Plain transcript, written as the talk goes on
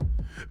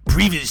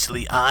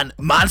Previously on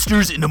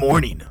Monsters in the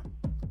Morning.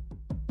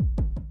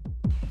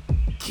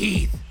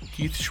 Keith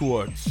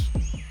Schwartz.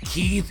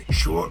 Keith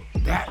Schwartz.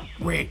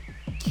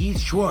 Keith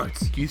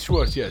Schwartz. Keith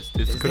Schwartz, yes,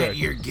 that's Is correct. that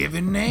your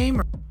given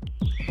name?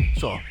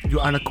 So,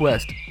 you're on a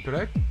quest,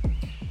 correct?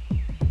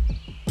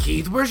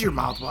 Keith, where's your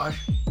mouthwash?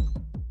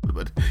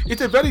 But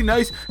it's a very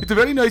nice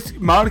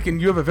mark,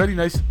 and you have a very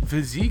nice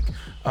physique,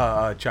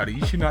 Charlie.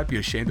 You should not be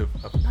ashamed of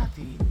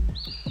nothing.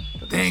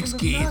 Thanks,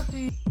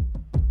 Keith.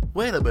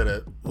 Wait a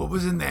minute. What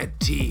was in that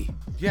tea?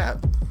 Yeah,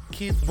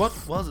 Keith, what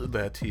was it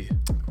that tea?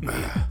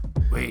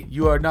 Wait.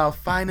 You are now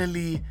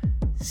finally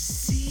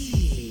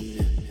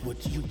seeing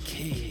what you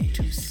came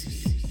to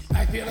see.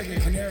 I feel like a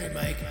canary,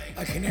 Mike.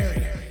 A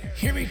canary.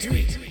 Hear me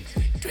tweet.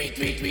 Tweet,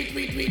 tweet, tweet,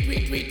 tweet, tweet,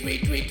 tweet, tweet,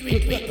 tweet, tweet, tweet,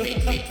 tweet,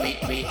 tweet, tweet, tweet,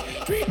 tweet,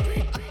 tweet,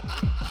 tweet.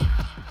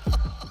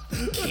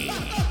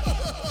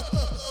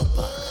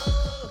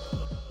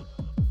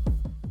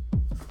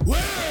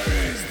 Where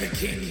is the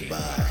king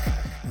buck,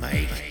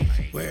 Mike?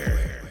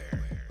 Where?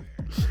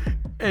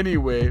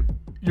 Anyway,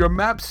 your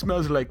map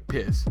smells like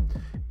piss.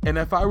 And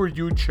if I were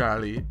you,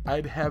 Charlie,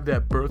 I'd have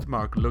that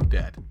birthmark looked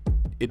at.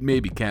 It may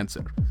be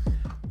cancer.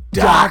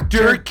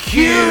 Dr.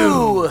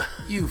 Q!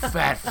 You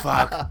fat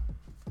fuck.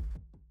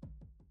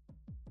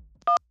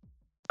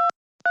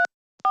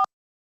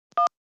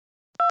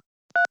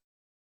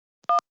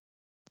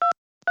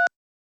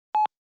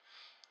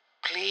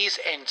 Please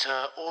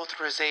enter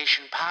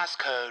authorization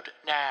passcode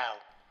now.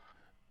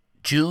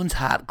 June's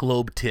Hot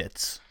Globe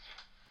Tits.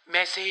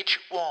 Message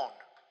 1.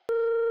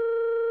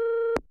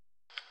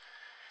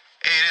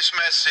 Hey, this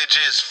message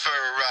is for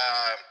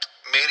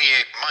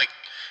Maniac Mike.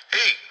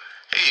 Hey,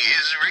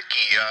 it's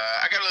Ricky.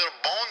 I got a little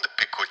bone to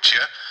pick with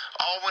you.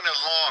 All winter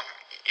long,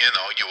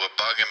 you were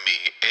bugging me.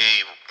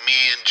 Hey, me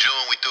and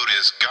June, we do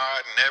this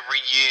garden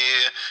every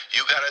year.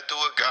 You gotta do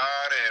a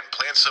garden,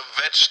 plant some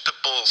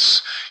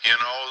vegetables,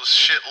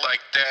 shit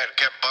like that.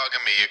 Kept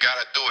bugging me. You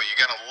gotta do it.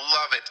 You're gonna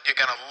love it. You're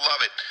gonna love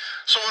it.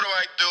 So what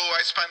do?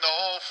 I spend the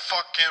whole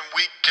fucking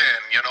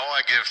weekend,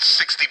 I give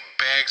 60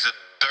 bags of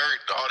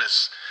dirt, all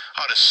this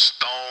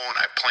stone.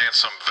 I plant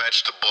some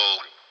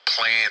vegetable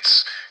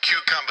plants,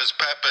 cucumbers,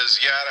 peppers,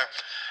 yada.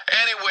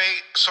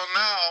 Anyway, so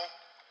now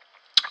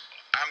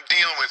I'm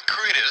dealing with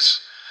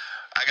critters.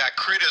 I got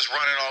critters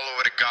running all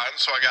over the garden,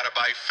 so I gotta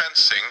buy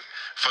fencing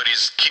for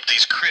keep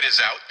these critters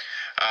out.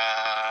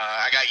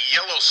 I got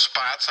yellow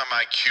spots on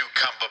my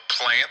cucumber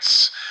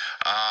plants.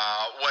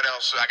 What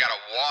else? I gotta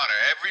water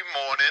every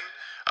morning.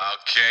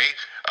 Okay,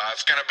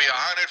 it's gonna be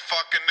 100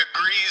 fucking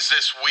degrees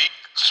this week.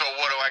 So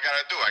what do I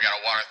gotta do? I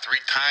gotta water 3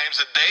 times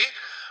a day.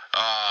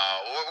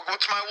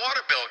 What's my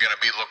water bill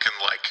gonna be looking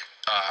like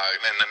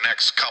in the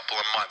next couple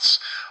of months?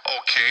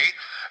 Okay,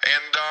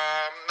 and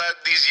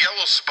these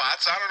yellow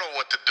spots, I don't know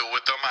what to do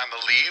with them on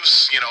the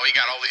leaves. You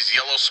got all these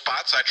yellow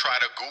spots. I try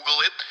to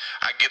Google it.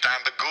 I get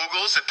on the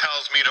Googles. It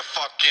tells me to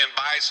fucking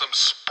buy some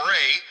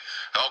spray.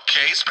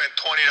 Okay, spend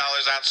 $20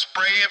 on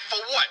spray, and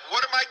for what? What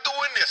am I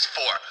doing this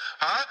for?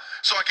 Huh?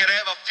 So I can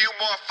have a few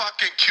more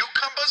fucking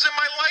cucumbers in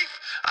my life?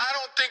 I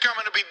don't think I'm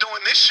gonna be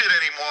doing this shit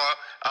anymore.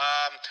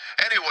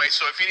 Anyway,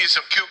 so if you need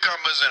some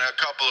cucumbers in a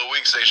couple of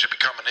weeks, they should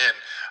be coming in.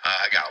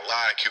 I got a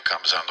lot of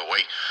cucumbers on the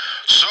way.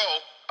 So,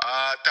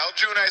 tell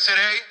June I said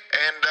hey,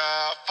 and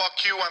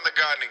fuck you on the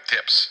gardening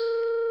tips.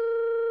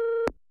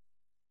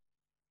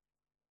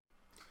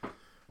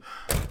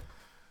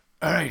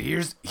 All right,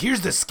 here's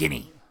the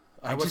skinny.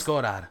 What's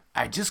going on?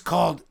 I just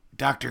called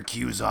Dr.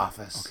 Q's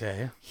office.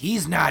 Okay.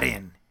 He's not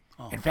in.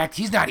 In fact,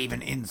 he's not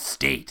even in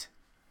state.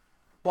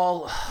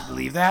 Well, You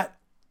believe that?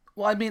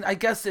 I mean, I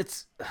guess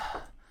it's...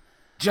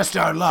 Just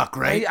our luck,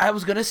 right? I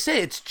was going to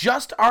say, it's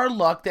just our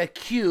luck that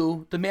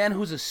Q, the man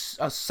who's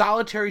a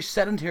solitary,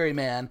 sedentary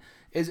man,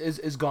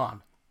 is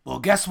gone. Well,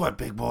 guess what,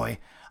 big boy?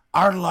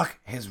 Our luck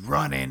has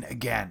run in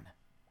again.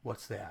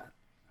 What's that?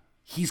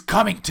 He's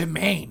coming to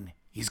Maine.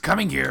 He's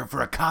coming here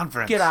for a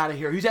conference. Get out of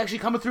here. He's actually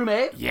coming through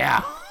Maine?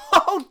 Yeah.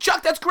 Oh,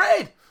 Chuck, that's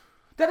great.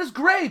 That is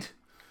great.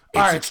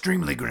 It's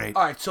extremely great.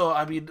 All right, so,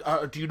 I mean,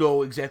 do you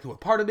know exactly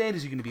what part of Maine?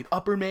 Is he going to be in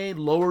Upper Maine,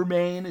 Lower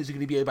Maine? Is he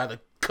going to be by the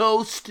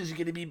coast? Is he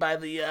going to be by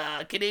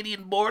the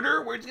Canadian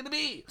border? Where's he going to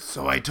be?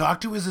 So I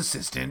talked to his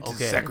assistant,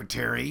 his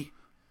secretary.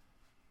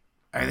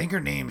 I think her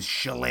name's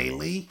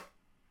Shillelagh.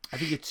 I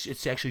think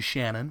it's actually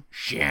Shannon.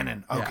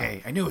 Shannon.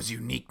 Okay, Yeah. I knew it was a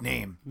unique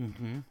name.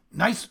 Mm-hmm.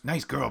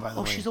 Nice girl, by the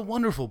way. Oh, she's a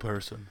wonderful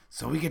person.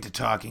 So we get to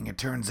talking. It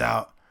turns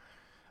out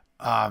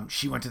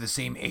she went to the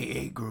same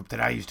AA group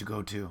that I used to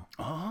go to.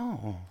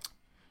 Oh.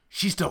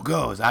 She still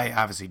goes. I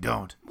obviously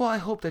don't. Well, I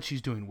hope that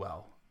she's doing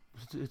well.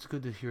 It's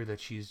good to hear that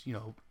she's,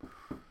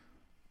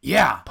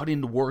 Yeah.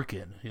 putting the work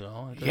in,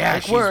 Yeah,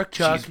 Like work,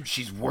 Chuck.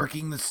 She's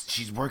working the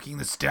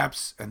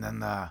steps, and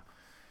then I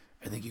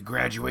think you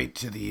graduate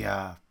to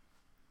the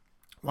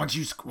once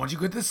you go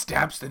to the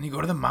steps, then you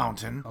go to the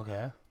mountain.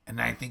 Okay.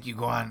 And I think you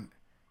go on.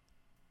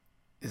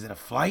 Is it a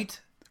flight?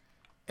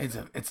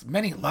 It's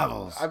many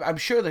levels. I'm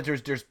sure that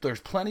there's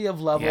plenty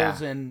of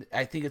levels, Yeah. and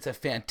I think it's a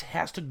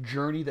fantastic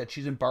journey that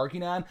she's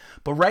embarking on.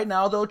 But right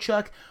now, though,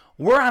 Chuck,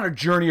 we're on a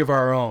journey of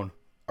our own.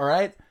 All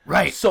right?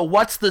 Right. So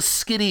what's the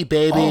skitty,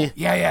 baby? Oh,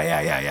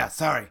 yeah.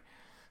 Sorry.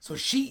 So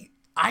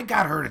I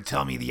got her to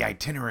tell me the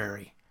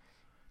itinerary.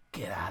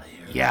 Get out of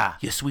here. Yeah,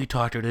 You sweet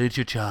talked her, didn't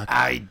you, Chuck?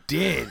 I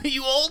did.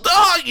 You old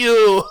dog,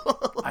 you.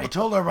 I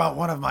told her about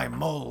one of my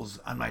moles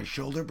on my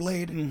shoulder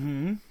blade.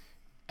 Mm-hmm.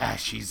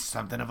 She's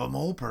something of a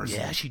mole person.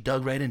 Yeah, she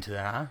dug right into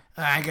that, huh?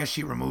 I guess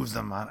she removes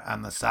them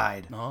on the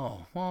side.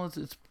 Oh, well,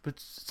 it's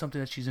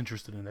something that she's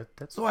interested in.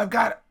 That's So I've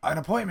got an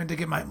appointment to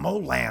get my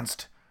mole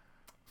lanced.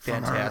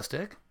 from her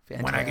fantastic.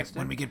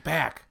 When we get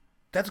back.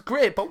 That's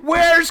great, but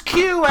where's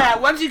Q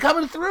at? When's he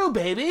coming through,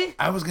 baby?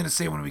 I was gonna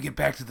say when we get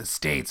back to the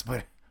States,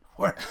 but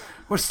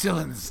we're still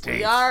in the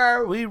States.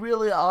 We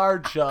really are,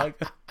 Chuck.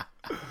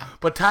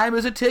 But time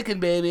is a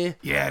ticking, baby.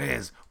 Yeah, it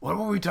is. What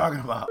were we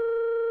talking about?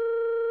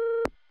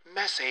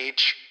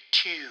 Message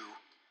 2. Hey,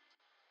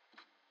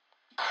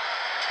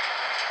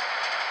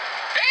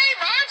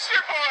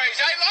 Monster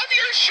Boys, I love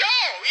your show.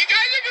 You guys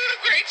are doing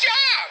a great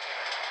job.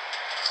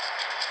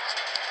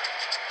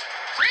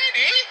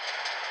 Randy?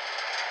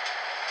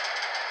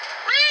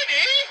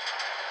 Randy?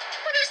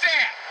 What is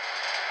that?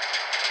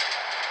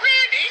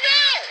 Randy,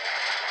 no!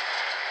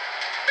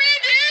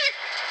 Randy!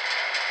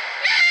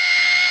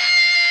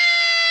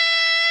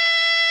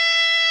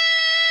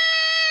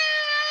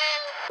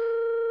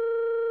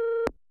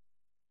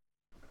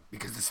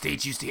 Because the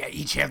states used to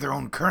each have their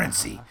own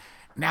currency.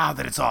 Now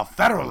that it's all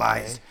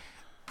federalized,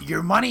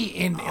 your money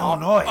in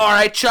Illinois. All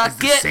right, Chuck, is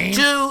the get same.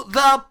 to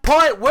the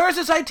point. Where's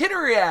this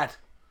itinerary at?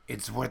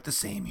 It's worth the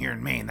same here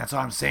in Maine. That's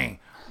all I'm saying.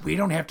 We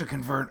don't have to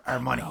convert our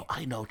money.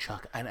 I know,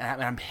 Chuck, and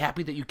I'm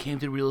happy that you came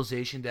to the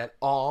realization that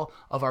all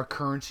of our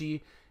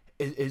currency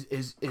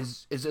is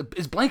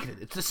blanketed.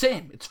 It's the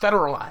same. It's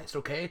federalized.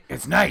 Okay.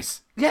 It's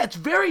nice. Yeah, it's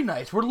very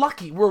nice. We're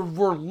lucky.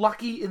 We're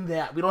lucky in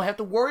that we don't have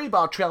to worry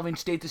about traveling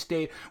state to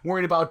state,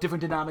 worrying about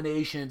different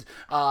denominations,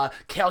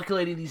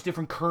 calculating these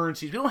different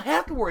currencies. We don't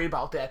have to worry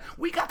about that.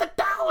 We got the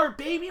dollar,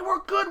 baby.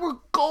 We're good. We're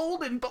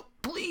golden. But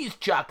please,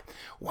 Chuck,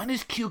 when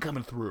is Q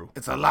coming through?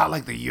 It's a lot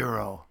like the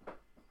euro.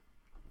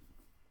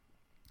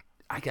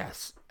 I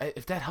guess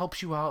if that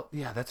helps you out,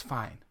 yeah, that's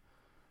fine.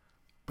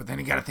 But then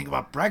you got to think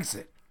about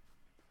Brexit.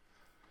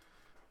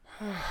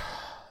 All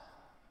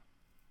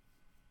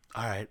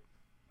right.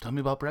 Tell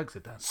me about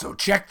Brexit then. So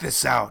check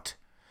this out.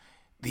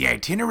 The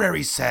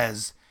itinerary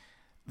says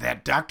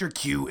that Dr.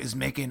 Q is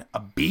making a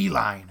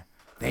beeline.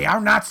 They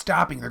are not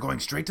stopping. They're going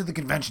straight to the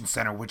convention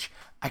center, which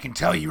I can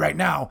tell you right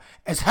now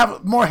is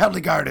more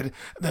heavily guarded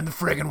than the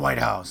friggin' White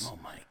House. Oh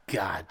my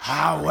God.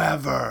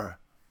 However,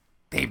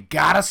 they've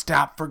got to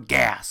stop for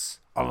gas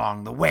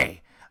along the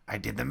way. I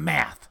did the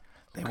math.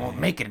 They won't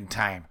make it in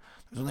time.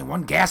 There's only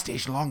one gas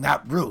station along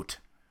that route.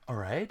 All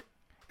right.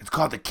 It's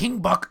called the King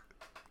Buck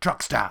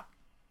Truck Stop.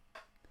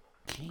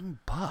 King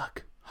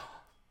Buck.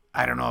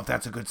 I don't know if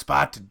that's a good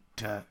spot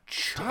to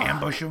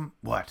ambush him.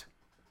 What?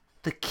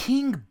 The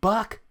King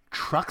Buck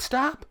truck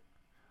stop?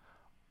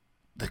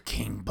 The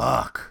King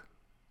Buck.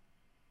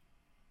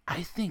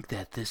 I think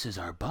that this is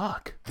our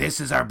buck. This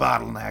is our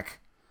bottleneck.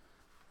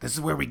 This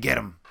is where we get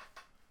him.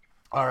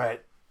 All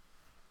right.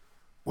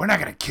 We're not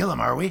going to kill him,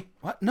 are we?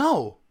 What?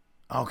 No.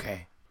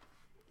 Okay.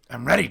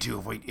 I'm ready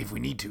to if we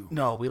need to.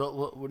 No, we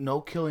don't. No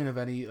killing of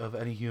any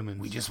humans.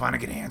 We just want to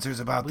get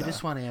answers about We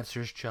just want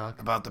answers, Chuck.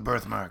 about the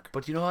birthmark.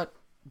 But you know what?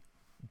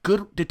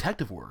 Good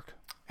detective work.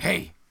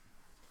 Hey,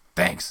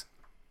 thanks.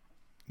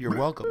 You're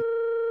welcome.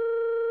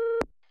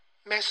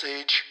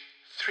 Message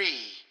 3.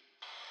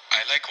 I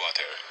like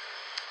water.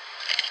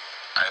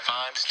 I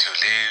want to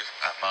live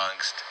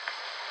amongst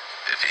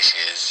the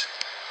fishes.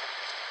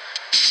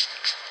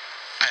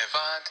 I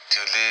want to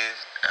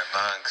live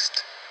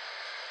amongst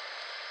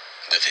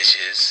the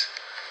fishes.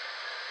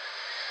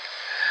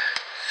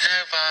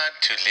 I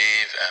want to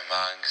live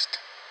amongst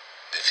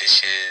the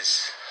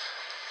fishes.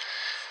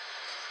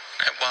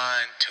 I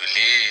want to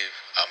live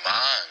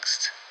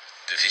amongst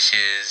the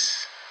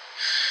fishes.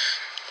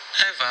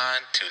 I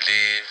want to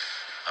live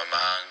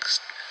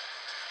amongst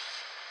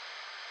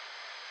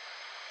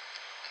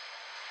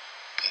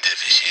the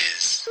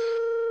fishes.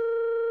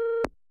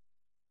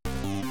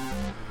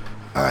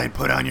 All right,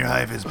 put on your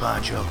high-vis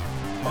poncho.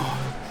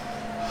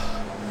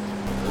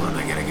 We're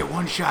only going to get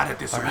one shot at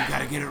this, so we got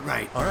to get it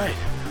right. All right.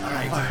 All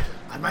right.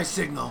 On my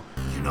signal,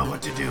 you know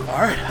what to do. All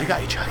right. I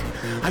got you, Chuck.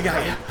 I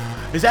got you.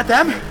 Is that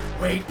them?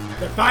 Wait,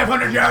 they're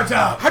 500 yards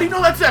out. How do you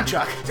know that's them,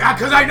 Chuck?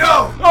 Because I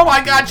know. Oh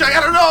my God, Chuck! I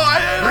don't know.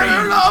 I Breathe.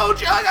 don't know,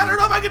 Chuck. I don't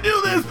know if I can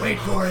do this. Wait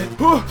for it.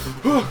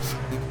 Ugh.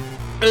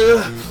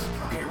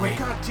 Okay, wait.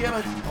 God damn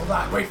it! Hold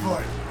on, wait for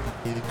it.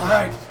 All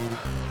right.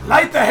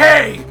 Light the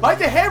hay. Light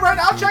the hay right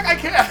now, Chuck. I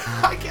can't.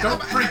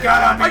 Don't freak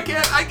out on me. I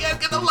can't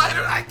get the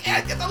lighter. I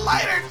can't get the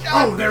lighter, Chuck.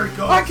 Oh, there it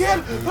goes. I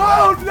can't.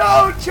 Oh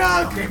no,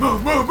 Chuck. Okay,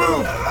 move.